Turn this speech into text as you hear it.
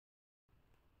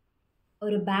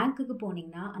ஒரு பேங்க்குக்கு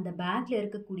போனீங்கன்னா, அந்த பேங்க்ல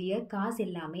இருக்கக்கூடிய காசு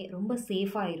எல்லாமே ரொம்ப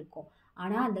சேஃபா இருக்கும்.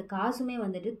 ஆனா, அந்த காசுமே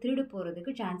வந்துட்டு திருடு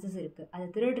போறதுக்கு சான்சஸ் இருக்கு. அத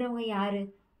திருடுறவங்க யாரு?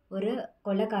 ஒரு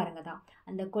கொள்ளைக்காரங்க தான்.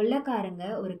 அந்த கொள்ளைக்காரங்க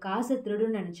ஒரு காச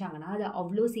திருடணும்னு நெனச்சாங்கன்னா, அது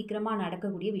அவ்ளோ சீக்கிரமா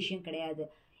நடக்கக்கூடிய விஷயம் கிடையாது.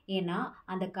 ஏன்னா,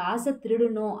 அந்த காச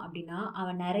திருடணும் அப்டின்னா,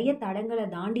 அவன் நெறைய தடங்கள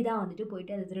தாண்டி தான் வந்துட்டு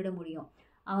போயிட்டு அத திருட முடியும்.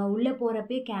 அவன் உள்ள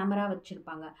போறப்பயே கேமரா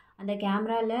வச்சிருப்பாங்க. அந்த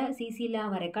கேமரால சிசில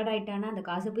அவன் ரெக்கார்ட் ஆயிட்டான்னா, அந்த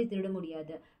காச போய் திருட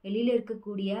முடியாது. வெளியில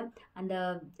இருக்கக்கூடிய அந்த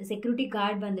செக்யூரிட்டி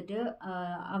கார்ட் வந்துட்டு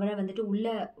அவன வந்துட்டு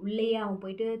உள்ளேயே அவன்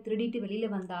போயிட்டு திருடிட்டு வெளியில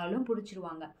வந்தாலும்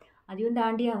புடிச்சிருவாங்க. அதையும்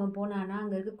தாண்டி அவன் போனான்னா,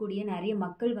 அங்க இருக்கக்கூடிய நெறைய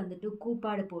மக்கள் வந்துட்டு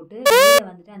கூப்பாடு போட்டு வெளியில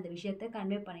வந்துட்டு அந்த விஷயத்த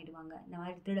கன்வே பண்ணிடுவாங்க. இந்த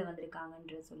மாரி திருட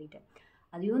வந்திருக்காங்கன்ற சொல்லிட்டு.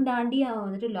 அதையும் தாண்டி அவன்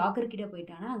வந்துட்டு லாக்கர் கிட்ட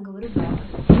போயிட்டான்னா, அங்க ஒரு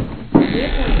லாக்கர் இருக்கும். அதே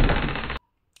போல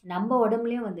நம்ம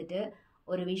உடம்புலயும் வந்துட்டு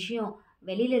ஒரு விஷயம்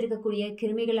வெளியில இருக்கக்கூடிய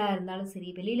கிருமிகளா இருந்தாலும் சரி,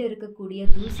 வெளியில இருக்கக்கூடிய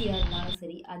தூசியா இருந்தாலும்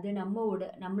சரி, அது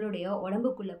நம்மளுடைய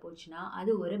உடம்புக்குள்ள போச்சுன்னா,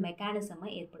 அது ஒரு மெக்கானிசம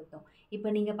ஏற்படுத்தும்.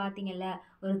 இப்ப நீங்க பார்த்தீங்கல்ல,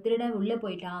 ஒரு திருடன் உள்ள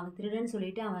போயிட்டான். அவன் திருடன்னு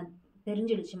சொல்லிட்டு அவன்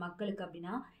தெரிஞ்சிடுச்சு மக்களுக்கு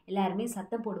அப்படின்னா, எல்லாருமே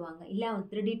சத்தம் போடுவாங்க. இல்ல அவன்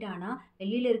திருடிட்டான்னா,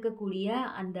 வெளியில இருக்கக்கூடிய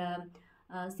அந்த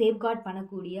சேஃப்கார்ட்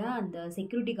பண்ணக்கூடிய அந்த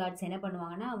செக்யூரிட்டி கார்ட்ஸ் என்ன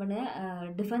பண்ணுவாங்கன்னா, அவன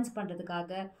டிஃபென்ஸ்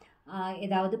பண்றதுக்காக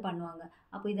ஏதாவது பண்ணுவாங்க.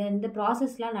 அப்போ இந்த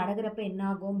ப்ராசஸ்லாம் நடக்கிறப்ப என்ன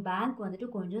ஆகும்? பேங்க் வந்துட்டு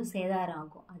கொஞ்சம் சேதாரம்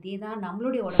ஆகும். அதே தான்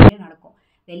நம்மளுடைய உடம்புலயும் நடக்கும்.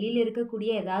 வெளியில இருக்கக்கூடிய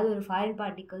ஏதாவது ஒரு ஃபாரின்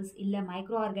பார்ட்டிகல்ஸ் இல்ல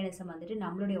மைக்ரோ ஆர்கானிசம் வந்துட்டு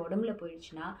நம்மளுடைய உடம்புல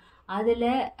போயிடுச்சுன்னா, அதுல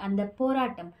அந்த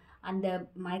போராட்டம் அந்த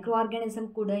மைக்ரோ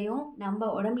ஆர்கானிசம் கூடயும்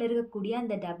நம்ம உடம்புல இருக்கக்கூடிய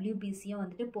அந்த WBCயும்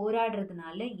வந்துட்டு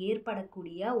போராடுறதுனால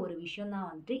ஏற்படக்கூடிய ஒரு விஷயம் தான்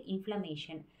வந்துட்டு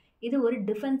இன்ஃப்ளமேஷன். இது ஒரு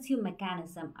டிஃபென்சிவ்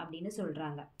மெக்கானிசம் அப்படின்னு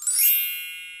சொல்றாங்க.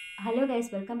 Hello guys,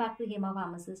 welcome back to Hema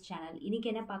pharmacist channel. இன்னைக்கு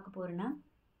என்ன பார்க்க போறோம்னா,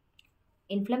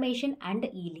 inflammation and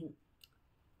healing.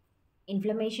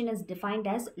 Inflammation is defined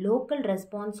as local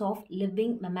response of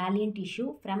living mammalian tissue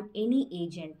from any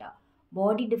agent,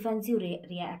 body defensive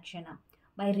reaction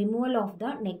by removal of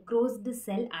the necrosed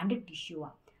cell and tissue.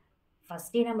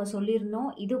 ஃபஸ்ட்டே நம்ம சொல்லியிருந்தோம்,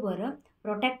 இது ஒரு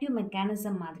protective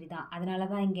mechanism மாதிரி தான். அதனால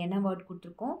தான் இங்கே என்ன வேர்ட்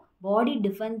கொடுத்துருக்கோம், பாடி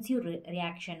டிஃபென்சிவ்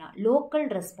ரியாக்ஷனாக. லோக்கல்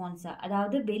ரெஸ்பான்ஸாக,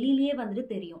 அதாவது வெளியிலேயே வந்துட்டு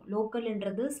தெரியும்.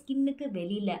 லோக்கல்ன்றது ஸ்கின்னுக்கு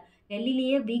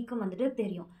வெளியிலேயே வீக்கம் வந்துட்டு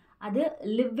தெரியும். அது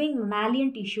லிவிங்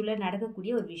மேலியன் டிஷ்யூவில்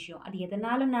நடக்கக்கூடிய ஒரு விஷயம். அது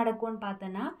எதனால் நடக்கும்னு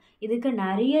பார்த்தோன்னா, இதுக்கு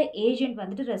நிறைய ஏஜென்ட்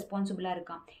வந்துட்டு ரெஸ்பான்சிபிளாக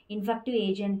இருக்கான். Infective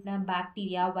ஏஜென்ட்னா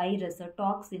bacteria, virus,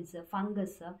 toxins,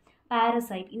 fungus,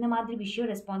 parasite, இந்த மாதிரி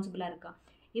விஷயம் ரெஸ்பான்சிபிளாக இருக்கான்.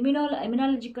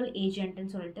 இம்யூனாலஜிக்கல்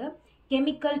ஏஜென்ட்னு சொல்லிட்டு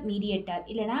கெமிக்கல் மீடியேட்டர்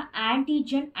இல்லைனா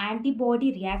ஆன்டிஜன் ஆன்டிபாடி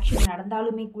ரியாக்ஷன்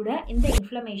நடந்தாலுமே கூட இந்த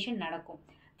இன்ஃப்ளமேஷன் நடக்கும்.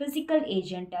 Physical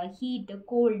agent heat,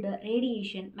 gold,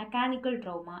 radiation, mechanical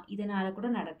drama இதனால் கூட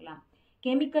நடக்கலாம்.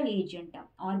 Chemical agent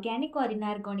organic R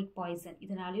inorganic poison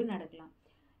இதனாலையும் நடக்கலாம்.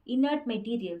 இனர்ட்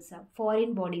மெட்டீரியல்ஸ்,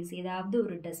 ஃபாரின் பாடிஸ், ஏதாவது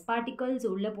ஒரு டஸ்ட் பார்ட்டிகல்ஸ்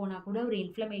உள்ளே போனால் கூட ஒரு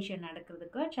இன்ஃப்ளமேஷன்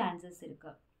நடக்கிறதுக்கு சான்சஸ்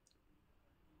இருக்குது.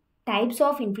 Types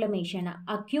of inflammation: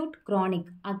 acute, chronic.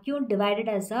 Acute divided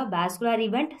as a vascular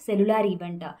event, cellular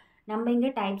event. நம்ம இங்கே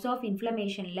டைப்ஸ் ஆஃப்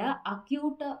இன்ஃப்ளமேஷனில்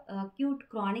அக்யூட்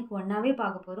க்ரானிக் ஒன்றாவே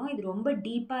பார்க்க போகிறோம். இது ரொம்ப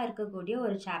டீப்பாக இருக்கக்கூடிய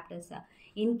ஒரு சாப்டர்ஸ்.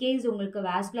 இன்கேஸ் உங்களுக்கு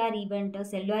வாஸ்குலர் ஈவெண்ட்,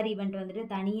 செல்லுலார் ஈவெண்ட் வந்துட்டு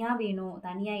தனியாக வேணும்,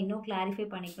 தனியாக இன்னும் கிளாரிஃபை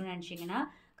பண்ணிக்கணும்னு நினச்சிங்கன்னா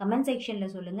கமெண்ட்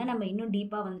செக்ஷனில் சொல்லுங்கள். நம்ம இன்னும்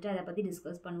டீப்பாக வந்துட்டு அதை பற்றி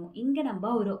டிஸ்கஸ் பண்ணுவோம். இங்கே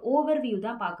நம்ம ஒரு ஓவர்வியூ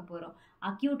தான் பார்க்க போகிறோம்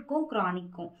அக்யூட்க்கும்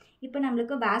க்ரானிக்கும். இப்போ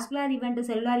நம்மளுக்கு வாஸ்குலர் ஈவெண்ட்,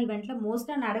 செல்லுலார் ஈவெண்ட்டில்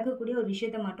மோஸ்ட்டாக நடக்கக்கூடிய ஒரு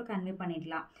விஷயத்தை மட்டும் கன்வே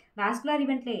பண்ணிடலாம். வாஸ்குலர்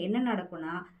ஈவெண்ட்டில் என்ன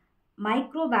நடக்கும்னா,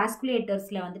 மைக்ரோ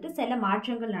வாஸ்குலேட்டர்ஸில் வந்துட்டு சில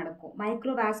மாற்றங்கள் நடக்கும்.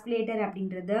 மைக்ரோ வாஸ்குலேட்டர்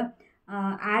அப்படின்றது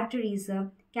ஆர்டரிஸு,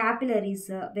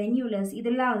 கேபிலரிஸு, வென்யூலஸ்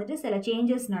இதெல்லாம் வந்துட்டு சில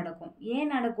சேஞ்சஸ் நடக்கும்.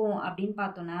 ஏன் நடக்கும் அப்படின்னு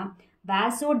பார்த்தோன்னா,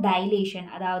 வாசோ டைலேஷன்,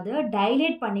 அதாவது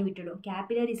டைலேட் பண்ணி விட்டுடும்.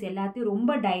 கேபிலரிஸ் எல்லாத்தையும்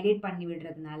ரொம்ப டைலேட் பண்ணி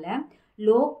விடுறதுனால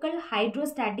லோக்கல்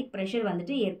ஹைட்ரோஸ்டாட்டிக் ப்ரெஷர்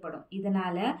வந்துட்டு ஏற்படும்.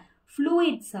 இதனால்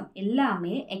ஃப்ளூயிட்ஸ்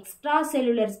எல்லாமே எக்ஸ்ட்ரா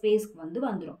செல்லுலர் ஸ்பேஸ்க்கு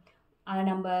வந்துடும்.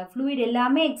 நம்ம ஃப்ளூயிட்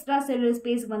எல்லாமே எக்ஸ்ட்ரா செல்லுலர்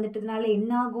ஸ்பேஸ்க்கு வந்துட்டதுனால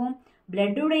என்னாகும்,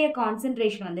 பிளட்டுடைய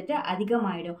கான்சன்ட்ரேஷன் வந்துட்டு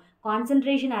அதிகமாகிடும்.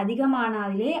 கான்சன்ட்ரேஷன்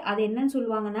அதிகமானாலே அது என்னன்னு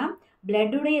சொல்லுவாங்கன்னா,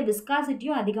 பிளட்டுடைய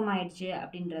விஸ்காசிட்டியும் அதிகமாகிடுச்சு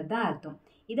அப்படின்றது தான் அர்த்தம்.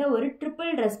 இதை ஒரு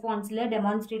ட்ரிபிள் ரெஸ்பான்ஸில்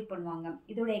டெமான்ஸ்ட்ரேட் பண்ணுவாங்க.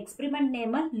 இதோட எக்ஸ்பிரிமெண்ட்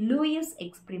நேம் லூயிஸ்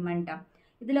எக்ஸ்பிரிமெண்ட்.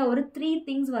 இதில் ஒரு 3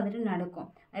 திங்ஸ் வந்துட்டு நடக்கும்.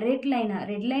 ரெட்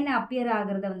லைன் அப்பியர்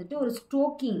ஆகிறத வந்துட்டு ஒரு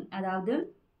ஸ்ட்ரோக்கிங், அதாவது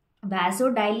வாசோ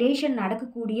டைலேஷன்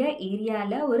நடக்கக்கூடிய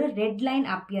ஏரியாவில் ஒரு ரெட் லைன்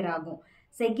அப்பியர் ஆகும்.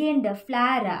 செகண்ட்,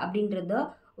 ஃப்ளேர் அப்படின்றது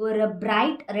ஒரு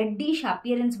பிரைட் ரெட்டிஷ்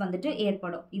அப்பியரன்ஸ் வந்துட்டு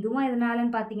ஏற்படும். இதுவும்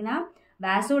எதனாலன்னு பார்த்தீங்கன்னா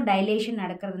வாசோ டைலேஷன்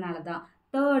நடக்கிறதுனால தான்.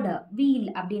 தேர்டு, வீல்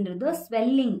அப்படின்றது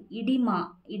ஸ்வெல்லிங்,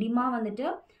 இடிமா வந்துட்டு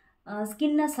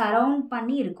ஸ்கின்னை சரவுண்ட்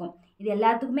பண்ணி இருக்கும். இது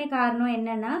எல்லாத்துக்குமே காரணம்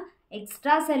என்னென்னா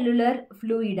எக்ஸ்ட்ரா செல்லுலர்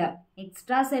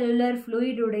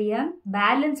ஃப்ளூயிடுடைய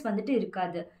பேலன்ஸ் வந்துட்டு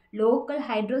இருக்காது. லோக்கல்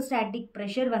ஹைட்ரோஸ்டாட்டிக்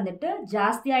ப்ரெஷர் வந்துட்டு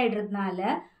ஜாஸ்தியாகிடுறதுனால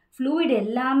ஃப்ளூயிட்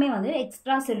எல்லாமே வந்து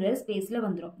எக்ஸ்ட்ரா செல்லுலர் ஸ்பேஸில்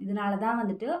வந்துடும். இதனால தான்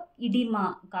வந்துட்டு இடிமா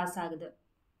காஸ் ஆகுது.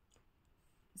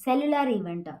 செல்லுலார்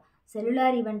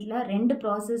ஈவெண்ட்டில் 2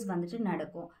 ப்ராசஸ் வந்துட்டு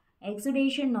நடக்கும்.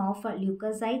 எக்ஸுடேஷன் ஆஃப்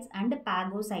லியூக்கோசைட்ஸ் அண்ட்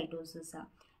பாகோசைட்டோசிஸ்.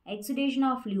 எக்ஸுடேஷன்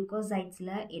ஆஃப்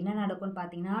லியூக்கோசைட்ஸில் என்ன நடக்கும்னு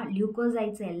பார்த்தீங்கன்னா,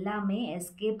 லியூக்கோசைட்ஸ் எல்லாமே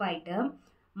எஸ்கேப் ஆகிட்டு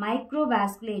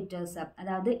மைக்ரோவாஸ்குலேட்டர்ஸ்,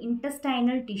 அதாவது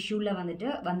இன்டெஸ்டைனல் டிஷ்யூவில் வந்துட்டு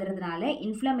வந்துடுறதுனால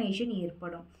இன்ஃப்ளமேஷன்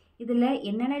ஏற்படும். இதில்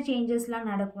என்னென்ன சேஞ்சஸ்லாம்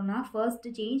நடக்கும்னா, first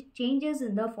changes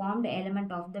in the formed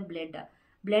element of the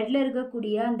பிளட்டில்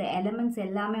இருக்கக்கூடிய அந்த எலிமெண்ட்ஸ்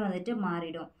எல்லாமே வந்துட்டு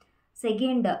மாறிடும்.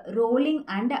 செகண்ட், ரோலிங்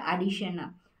அண்ட் அடிஷன்,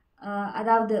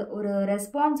 அதாவது ஒரு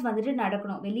ரெஸ்பான்ஸ் வந்துட்டு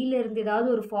நடக்கணும். வெளியிலேருந்து ஏதாவது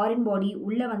ஒரு ஃபாரின் பாடி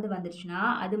உள்ளே வந்துருச்சுன்னா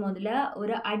அது முதல்ல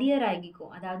ஒரு அடியர்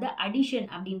ஆகிக்கும், அதாவது அடிஷன்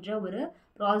அப்படின்ற ஒரு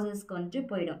ப்ராசஸ்க்கு வந்துட்டு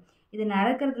போயிடும். இது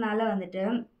நடக்கிறதுனால வந்துட்டு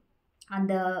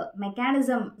அந்த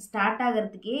மெக்கானிசம் ஸ்டார்ட்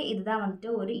ஆகிறதுக்கே இதுதான் வந்துட்டு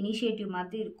ஒரு இனிஷியேட்டிவ்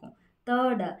மாதிரி இருக்கும்.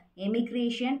 Third,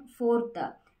 emigration. Fourth,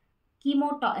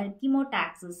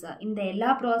 chemotaxis. இந்த எல்லா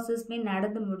ப்ராசஸுமே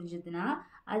நடந்து முடிஞ்சதுன்னா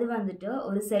அது வந்துட்டு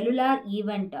ஒரு செல்லுலார்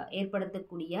ஈவெண்ட்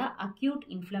ஏற்படுத்தக்கூடிய அக்யூட்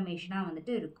இன்ஃப்ளமேஷனாக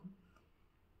வந்துட்டு இருக்கும்.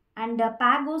 அண்ட்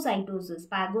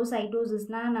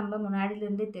பாகோசைட்டோசிஸ்னால் நம்ம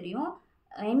முன்னாடியிலேருந்தே தெரியும்,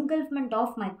 என்கல்ஃப்மெண்ட்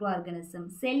ஆஃப் மைக்ரோ ஆர்கானிசம்,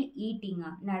 செல்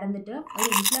ஈட்டிங்காக நடந்துட்டு ஒரு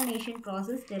இன்ஃப்ளமேஷன்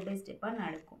ப்ராசஸ் ஸ்டெப் பை ஸ்டெப்பாக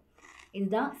நடக்கும்.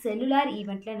 இதுதான் செல்லுலார்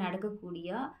ஈவெண்ட்டில் நடக்கக்கூடிய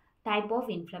டைப் ஆஃப்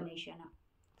இன்ஃப்ளமேஷனாக.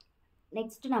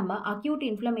 நெக்ஸ்ட் நம்ம அக்யூட்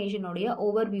இன்ஃப்ளமேஷனுடைய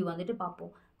ஓவர்வியூ வந்துட்டு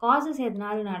பார்ப்போம். காசஸ்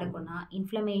எதனால நடக்கும்னா,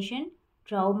 inflammation,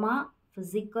 drama,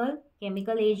 physical,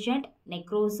 chemical agent,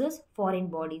 necrosis, foreign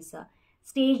bodies.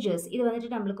 Stages இது வந்துட்டு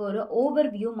நம்மளுக்கு ஒரு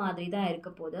ஓவர்வியூ மாதிரி தான் இருக்க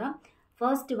போது.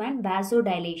 First one, வேசோ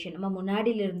dilation. நம்ம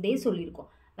முன்னாடியிலிருந்தே சொல்லியிருக்கோம்,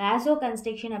 வேசோ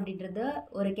கன்ஸ்ட்ரக்ஷன் அப்படின்றது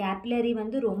ஒரு கேபிலரி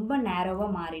வந்து ரொம்ப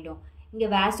நேரோவாக மாறிடும். இங்கே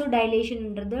வேசோ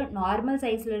டைலேஷன்ன்றது நார்மல்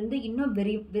சைஸ்லேருந்து இன்னும்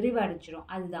விரிவடைச்சிடும்.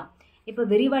 அதுதான் இப்போ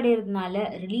விரிவடைகிறதுனால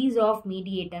ரிலீஸ் ஆஃப்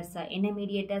மீடியேட்டர்ஸ். என்ன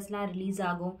மீடியேட்டர்ஸ்லாம் ரிலீஸ்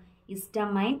ஆகும்?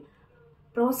 Histamine,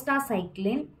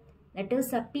 ப்ரோஸ்டாசைக்ளின், that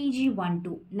is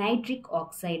PG12, nitric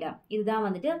oxide. இதுதான்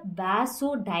வந்துட்டு வேசோ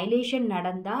டைலேஷன்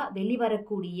நடந்தால்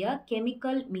வெளிவரக்கூடிய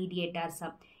chemical mediators.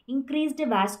 Increased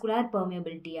vascular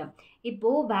permeability.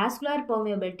 இப்போது வாஸ்குலர்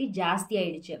பெர்மியபிலிட்டி ஜாஸ்தி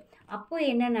ஆயிடுச்சு. அப்போது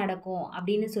என்ன நடக்கும்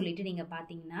அப்படின்னு சொல்லிட்டு நீங்கள்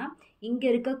பார்த்தீங்கன்னா, இங்கே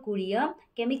இருக்கக்கூடிய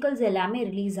கெமிக்கல்ஸ் எல்லாமே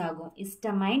ரிலீஸ் ஆகும்.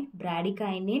 ஹிஸ்டமைன்,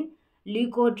 பிராடிகைனின்,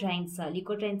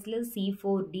 லியூகோட்ரைன்ஸில்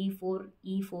C4, D4,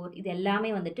 E4 இது எல்லாமே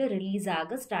வந்துட்டு ரிலீஸ்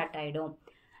ஆக ஸ்டார்ட் ஆகிடும்.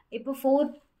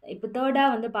 இப்போ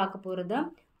தேர்டாக வந்து பார்க்க போகிறது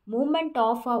moment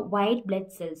of white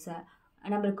blood cells.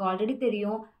 நம்மளுக்கு ஆல்ரெடி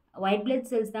தெரியும், ஒயிட் பிளட்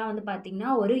செல்ஸ் தான் வந்து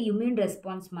பார்த்திங்கன்னா ஒரு இம்யூன்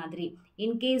ரெஸ்பான்ஸ் மாதிரி.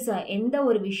 இன்கேஸ் எந்த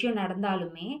ஒரு விஷயம்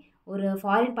நடந்தாலுமே ஒரு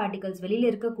ஃபாரின் பார்ட்டிகல்ஸ், வெளியில்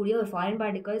இருக்கக்கூடிய ஒரு ஃபாரின்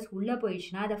பார்ட்டிகல்ஸ் உள்ளே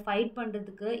போயிடுச்சுன்னா அதை ஃபைட்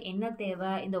பண்ணுறதுக்கு என்ன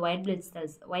தேவை? இந்த ஒயிட் பிளட்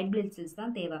செல்ஸ்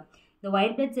தான் தேவை. இந்த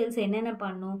ஒயிட் பிளட் செல்ஸ் என்னென்ன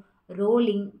பண்ணும்?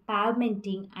 Rolling,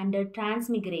 பேர்மெண்டிங் and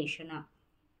டிரான்ஸ்மிக்ரேஷன்.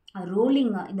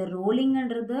 இந்த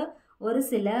ரோலிங்ன்றது ஒரு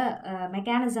சில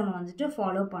மெக்கானிசமை வந்துட்டு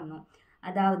ஃபாலோ பண்ணும்.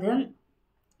 அதாவது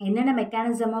என்னென்ன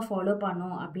மெக்கானிசமாக ஃபாலோ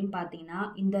பண்ணும் அப்படின்னு பார்த்தீங்கன்னா,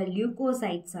 இந்த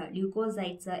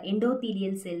லியூகோசைட்ஸ்,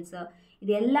 எண்டோதீலியல் செல்ஸ்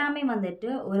இது எல்லாமே வந்துட்டு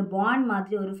ஒரு பாண்ட்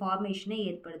மாதிரி ஒரு ஃபார்மேஷனை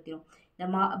ஏற்படுத்திடும். இந்த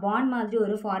பாண்ட் மாதிரி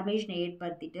ஒரு ஃபார்மேஷனை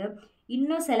ஏற்படுத்திட்டு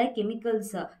இன்னும் சில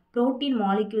கெமிக்கல்ஸ், ப்ரோட்டீன்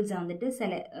மாலிக்யூல்ஸை வந்துட்டு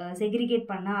செக்ரிகேட்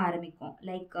பண்ண ஆரம்பிக்கும்.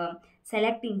 Like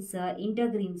செலக்டின்ஸு,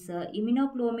 இன்டகிரின்ஸு,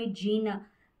 இம்யூனோகுளோமிக் gene,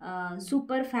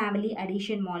 super family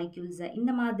addition மாலிக்யூல்ஸு,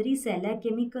 இந்த மாதிரி சில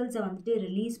கெமிக்கல்ஸை வந்துட்டு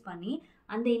ரிலீஸ் பண்ணி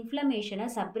அந்த இன்ஃப்ளமேஷனை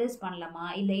சப்ரெஸ் பண்ணலாமா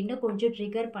இல்லை இன்னும் கொஞ்சம்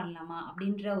ட்ரிகர் பண்ணலாமா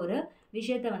அப்படின்ற ஒரு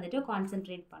விஷயத்தை வந்துட்டு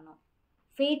கான்சென்ட்ரேட் பண்ணும்.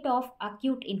 ஃபேட் ஆஃப்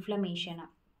அக்யூட் இன்ஃப்ளமேஷனா,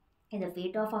 இதை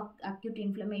ஃபேட் ஆஃப் அக்யூட்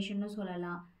இன்ஃப்ளமேஷன்னு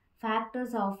சொல்லலாம்.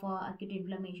 Factors of acute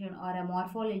inflammation R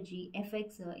morphology,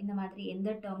 effects, இந்த மாதிரி எந்த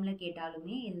டேர்மில்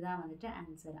கேட்டாலுமே இதுதான் வந்துட்டு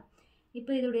ஆன்சராக.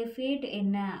 இப்போ இதோடைய ஃபேட்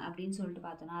என்ன அப்படின்னு சொல்லிட்டு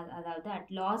பார்த்தோன்னா, அதாவது அட்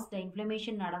லாஸ்ட்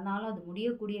இன்ஃப்ளமேஷன் நடந்தாலும் அது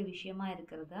முடியக்கூடிய விஷயமா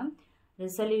இருக்கிறது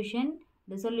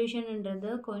டிசல்யூஷன்ன்றது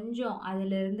கொஞ்சம்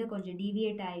அதிலிருந்து கொஞ்சம்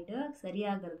டீவியேட் ஆகிட்டு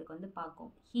சரியாகிறதுக்கு வந்து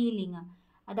பார்க்கும். ஹீலிங்கு,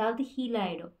 அதாவது ஹீல்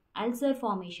ஆகிடும். அல்சர்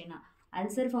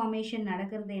ஃபார்மேஷன்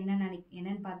நடக்கிறது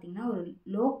என்னன்னு பார்த்தீங்கன்னா,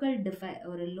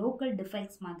 ஒரு லோக்கல்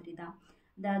டிஃபெக்ட்ஸ் மாதிரி தான்.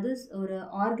 அதாவது ஒரு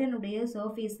ஆர்கனுடைய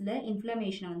சர்ஃபேஸில்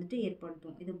இன்ஃப்ளமேஷனை வந்துட்டு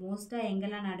ஏற்படுத்தும். இது மோஸ்ட்டாக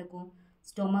எங்கெல்லாம் நடக்கும்?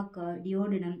 Stomach,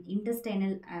 duodenum,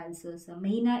 intestinal ulcers.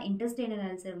 மெயினாக இன்டெஸ்டைனல்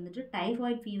அல்சர் வந்துட்டு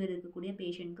டைஃபாய்ட் ஃபீவர் இருக்கக்கூடிய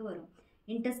பேஷண்ட்க்கு வரும்.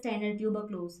 Intestinal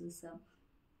tuberculosis,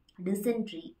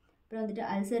 dysentery. அப்புறம் வந்துட்டு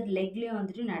அல்சர் லெக்லேயும்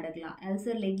வந்துட்டு நடக்கலாம்.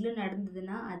 அல்சர் லெக்கில்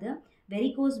நடந்ததுன்னா அது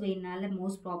வெரிகோஸ் வெயினால்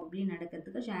மோஸ்ட் ப்ராபப்ளி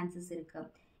நடக்கிறதுக்கு சான்சஸ் இருக்குது.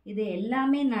 இது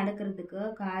எல்லாமே நடக்கிறதுக்கு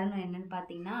காரணம் என்னன்னு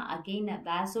பார்த்தீங்கன்னா, அகெயின்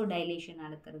வேசோ டைலேஷன்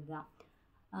நடக்கிறது தான்.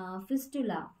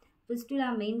 ஃபிஸ்டுலா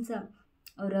மீன்ஸ்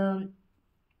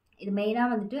இது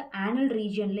மெயினாக வந்துட்டு ஆனல்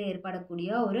ரீஜனில் ஏற்படக்கூடிய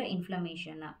ஒரு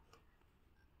இன்ஃப்ளமேஷன்.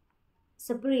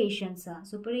 செப்பரேஷன்ஸ்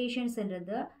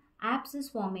செப்பரேஷன்ஸ்ன்றது ஆப்சிஸ்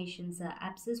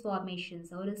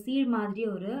ஃபார்மேஷன்ஸ் ஒரு சீல் மாதிரி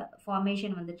ஒரு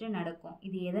ஃபார்மேஷன் வந்துட்டு நடக்கும்.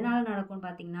 இது எதனால் நடக்கும்னு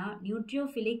பார்த்தீங்கன்னா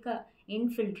நியூட்ரியோஃபிலிக்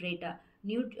இன்ஃபில்ட்ரேட்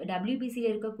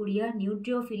WBCயில் இருக்கக்கூடிய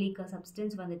நியூட்ரியோஃபிலிக்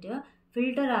சப்ஸ்டன்ஸ் வந்துட்டு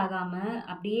ஃபில்டர் ஆகாமல்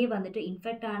அப்படியே வந்துட்டு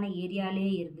இன்ஃபெக்ட் ஆன ஏரியாலே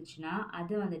இருந்துச்சுன்னா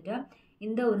அது வந்துட்டு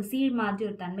இந்த ஒரு சீல் மாதிரி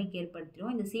ஒரு தன்மைக்கு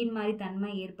ஏற்படுத்திடும். இந்த சீல் மாதிரி தன்மை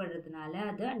ஏற்படுறதுனால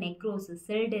அது நெக்ரோசிஸ்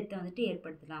செல் டெத்தை வந்துட்டு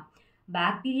ஏற்படுத்தலாம்.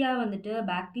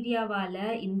 பாக்டீரியாவால்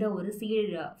இந்த ஒரு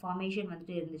சீல் ஃபார்மேஷன்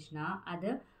வந்துட்டு இருந்துச்சுன்னா அது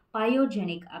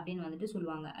பயோஜெனிக் அப்படின்னு வந்துட்டு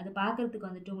சொல்லுவாங்க. அது பார்க்குறதுக்கு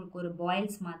வந்துட்டு உங்களுக்கு ஒரு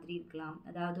பாயில்ஸ் மாதிரி இருக்கலாம்,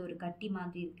 அதாவது ஒரு கட்டி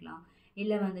மாதிரி இருக்கலாம்,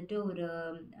 இல்லை வந்துட்டு ஒரு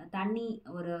தண்ணி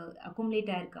ஒரு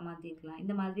அக்குமுலேட் ஆகிருக்க மாதிரி இருக்கலாம்.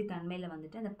 இந்த மாதிரி தன்மையில்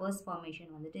வந்துட்டு அந்த பர்ஸ்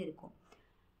ஃபார்மேஷன் வந்துட்டு இருக்கும்.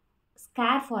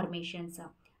 ஸ்கேர்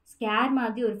ஸ்கேர்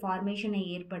மாதிரி ஒரு ஃபார்மேஷனை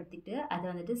ஏற்படுத்திட்டு அது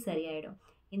வந்துட்டு சரியாயிடும்.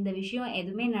 இந்த விஷயம்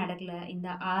எதுவுமே நடக்கலை, இந்த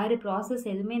 6 ப்ராசஸ்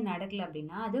எதுவுமே நடக்கலை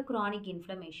அப்படின்னா அது க்ரானிக்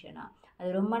இன்ஃப்ளமேஷனாக, அது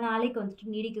ரொம்ப நாளைக்கு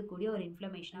வந்துட்டு நீடிக்கக்கூடிய ஒரு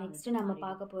இன்ஃப்ளமேஷனாக. நெக்ஸ்ட்டு நம்ம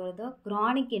பார்க்க போகிறது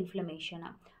chronic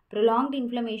இன்ஃப்ளமேஷனாக. Prolonged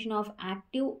inflammation of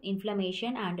active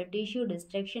inflammation and tissue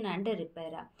destruction and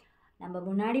ரிப்பேரா. நம்ம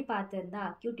முன்னாடி பார்த்துருந்தா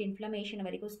அக்யூட் இன்ஃப்ளமேஷன்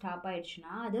வரைக்கும் ஸ்டாப்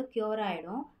ஆகிடுச்சுன்னா அது க்யூர்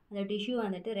ஆகிடும், அந்த டிஷ்யூ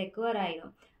வந்துட்டு ரெக்கவர்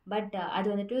ஆகிடும். பட் அது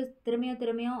வந்துட்டு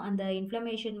திரும்பியும் அந்த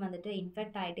இன்ஃப்ளமேஷன் வந்துட்டு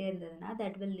இன்ஃபெக்ட் ஆகிட்டே இருந்ததுன்னா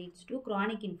that will leads to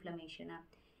chronic இன்ஃப்ளமேஷனாக.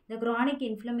 இந்த க்ரானிக்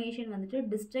இன்ஃப்ளமேஷன் வந்துட்டு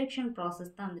டிஸ்ட்ரக்ஷன்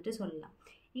ப்ராசஸ் தான் வந்துட்டு சொல்லலாம்.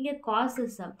 இங்கே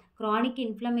causes chronic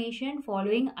inflammation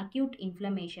following acute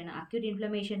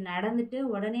inflammation நடந்துட்டு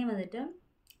உடனே வந்துட்டு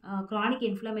க்ரானிக்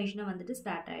இன்ஃப்ளமேஷனை வந்துட்டு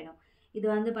ஸ்டார்ட் ஆகிடும். இது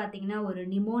வந்து பார்த்திங்கன்னா ஒரு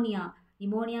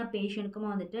நிமோனியா பேஷண்ட்டுக்குமா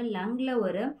வந்துட்டு லங்கில்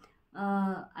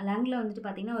வந்துட்டு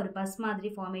பார்த்திங்கன்னா ஒரு பஸ் மாதிரி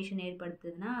ஃபார்மேஷன்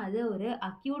ஏற்படுத்துதுன்னா அது ஒரு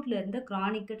அக்யூட்லேருந்து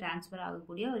க்ரானிக்கு ட்ரான்ஸ்ஃபர்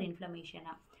ஆகக்கூடிய ஒரு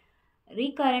இன்ஃப்ளமேஷனாக.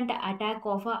 Recurrent attack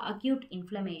of acute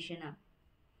இன்ஃப்ளமேஷனாக.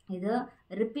 இது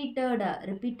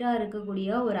ரிப்பீட்டாக இருக்கக்கூடிய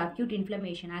ஒரு அக்யூட்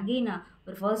இன்ஃப்ளமேஷன். அகெயின்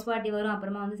ஒரு ஃபர்ஸ்ட் வாட்டி வரும்,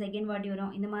 அப்புறமா வந்து செகண்ட் வாட்டி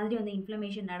வரும், இந்த மாதிரி வந்து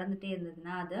இன்ஃப்ளமேஷன் நடந்துகிட்டே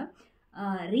இருந்ததுன்னா அது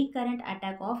recurrent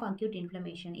attack of acute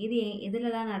inflammation. இது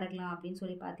எதுலலாம் நடக்கலாம் அப்படின்னு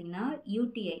சொல்லி பார்த்தீங்கன்னா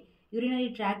UTI யூரினரி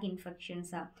ட்ராக்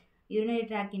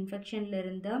இன்ஃபெக்ஷனில்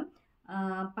இருந்த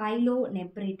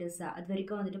பைலோநெப்ரைட்டிஸ் அது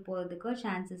வரைக்கும் வந்துட்டு போகிறதுக்கு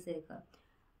சான்சஸ் இருக்குது.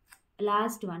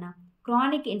 லாஸ்ட் ஒன்னா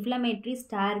க்ரானிக் இன்ஃப்ளமேட்ரி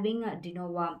ஸ்டார்விங்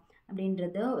டினோவா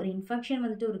அப்படின்றது ஒரு இன்ஃபெக்ஷன்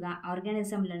வந்துட்டு ஒரு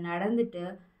ஆர்கானிசமில் நடந்துட்டு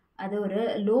அது ஒரு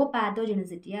லோ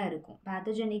பேத்தோஜெனிசிட்டியாக இருக்கும்.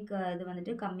 பேத்தோஜெனிக் இது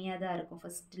வந்துட்டு கம்மியாக தான் இருக்கும்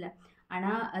ஃபஸ்ட்டில்,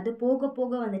 ஆனால் அது போக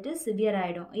போக வந்துட்டு சிவியர்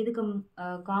ஆகிடும். இதுக்கு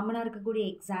காமனாக இருக்கக்கூடிய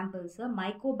எக்ஸாம்பிள்ஸு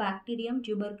மைக்கோபாக்டீரியம்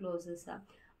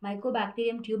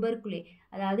டியூபர்குலே,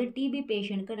 அதாவது டிபி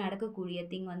பேஷண்ட்டுக்கு நடக்கக்கூடிய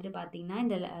திங் வந்துட்டு பார்த்திங்கன்னா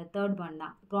இந்த தேர்ட் ஒன்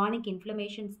தான், chronic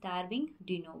inflammation starving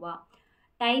டினோவா.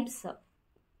 Types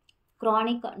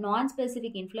chronic நான்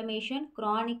ஸ்பெசிஃபிக் இன்ஃப்ளமேஷன்,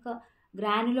 க்ரானிக்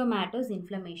கிரானுலோமேட்டோஸ்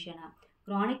இன்ஃப்ளமேஷனா.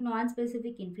 க்ரானிக் நான்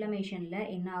ஸ்பெசிஃபிக் இன்ஃப்ளமேஷனில்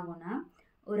என்ன ஆகும்னா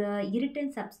ஒரு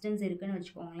இரிட்டன்ட் சப்ஸ்டன்ஸ் இருக்குதுன்னு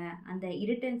வச்சுக்கோங்களேன், அந்த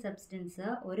இரிட்டன்ட் சப்ஸ்டன்ஸை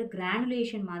ஒரு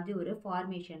கிரானுலேஷன் மாதிரி ஒரு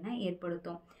ஃபார்மேஷனை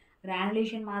ஏற்படுத்தும்.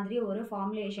 கிரானுலேஷன் மாதிரி ஒரு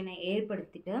ஃபார்முலேஷனை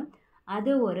ஏற்படுத்திட்டு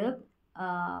அது ஒரு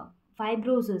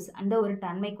ஃபைப்ரோசிஸ் அந்த ஒரு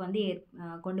தன்மைக்கு வந்து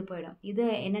கொண்டு போயிடும். இது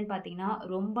என்னென்னு பார்த்தீங்கன்னா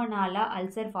ரொம்ப நாளாக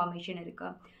அல்சர் ஃபார்மேஷன்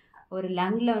இருக்குது, ஒரு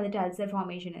லங்கில் வந்துட்டு அல்சர்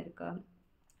ஃபார்மேஷன் இருக்குது,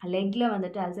 லெக்கில்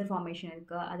வந்துட்டு அல்சர் ஃபார்மேஷன்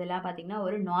இருக்குது, அதெல்லாம் பார்த்திங்கன்னா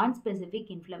ஒரு நான்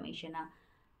ஸ்பெசிஃபிக் இன்ஃப்ளமேஷனாக.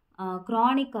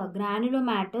 க்ரானிக்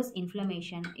கிரானுலோமேட்டோஸ்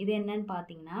இன்ஃப்ளமேஷன் இது என்னன்னு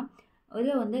பார்த்தீங்கன்னா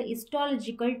இது வந்து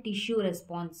histological tissue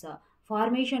response,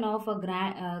 formation of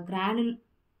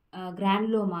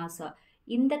கிரானுலோமாஸ்.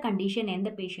 இந்த கண்டிஷன் எந்த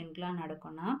பேஷண்ட்லாம்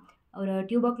நடக்கும்னா ஒரு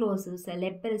டியூபர்குலோசிஸ்,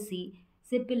 லெப்ரசி,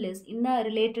 சிப்பிலிஸ் இந்த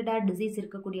ரிலேட்டடாக டிசீஸ்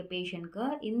இருக்கக்கூடிய பேஷண்ட்க்கு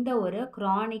இந்த ஒரு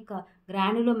க்ரானிக்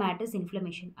கிரானுலோமேட்டஸ்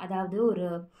இன்ஃப்ளமேஷன், அதாவது ஒரு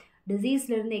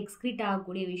டிசீஸ்லேருந்து எக்ஸ்க்ரீட்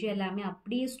ஆகக்கூடிய விஷயம் எல்லாமே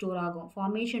அப்படியே ஸ்டோர் ஆகும்,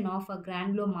 ஃபார்மேஷன் ஆஃப்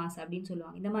கிரானுலோமாஸ் அப்படின்னு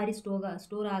சொல்லுவாங்க. இந்த மாதிரி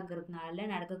ஸ்டோர் ஆகிறதுனால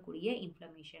நடக்கக்கூடிய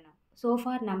இன்ஃப்ளமேஷன்.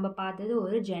 சோஃபார் நம்ம பார்த்தது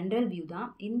ஒரு ஜென்ரல் வியூ தான்.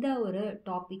 இந்த ஒரு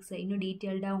டாபிக்ஸை இன்னும்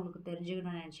டீட்டெயில்டாக உங்களுக்கு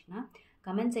தெரிஞ்சுக்கணும்னு நினச்சிங்கன்னா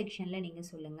கமெண்ட் செக்ஷனில்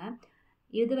நீங்கள் சொல்லுங்கள்.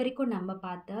 இது வரைக்கும் நம்ம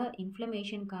பார்த்த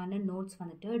இன்ஃப்ளமேஷனுக்கான நோட்ஸ்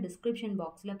வந்துட்டு டிஸ்கிரிப்ஷன்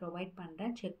பாக்ஸில் ப்ரொவைட்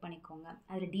பண்ணுறேன், செக் பண்ணிக்கோங்க.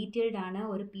 அதில் டீட்டெயில்டான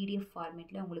ஒரு PDF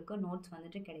ஃபார்மேட்டில் உங்களுக்கு நோட்ஸ்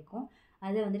வந்துட்டு கிடைக்கும்,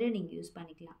 அதை வந்துட்டு நீங்கள் யூஸ்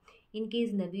பண்ணிக்கலாம்.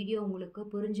 இன்கேஸ் இந்த வீடியோ உங்களுக்கு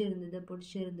பிடிச்சிருந்தது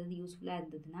யூஸ்ஃபுல்லாக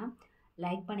இருந்ததுன்னா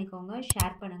லைக் பண்ணிக்கோங்க,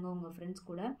 ஷேர் பண்ணுங்கள் உங்கள் ஃப்ரெண்ட்ஸ்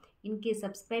கூட. இன்கேஸ்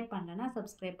சப்ஸ்கிரைப் பண்ணலன்னா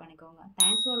சப்ஸ்கிரைப் பண்ணிக்கோங்க.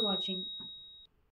 தேங்க்ஸ் ஃபார் வாட்சிங்.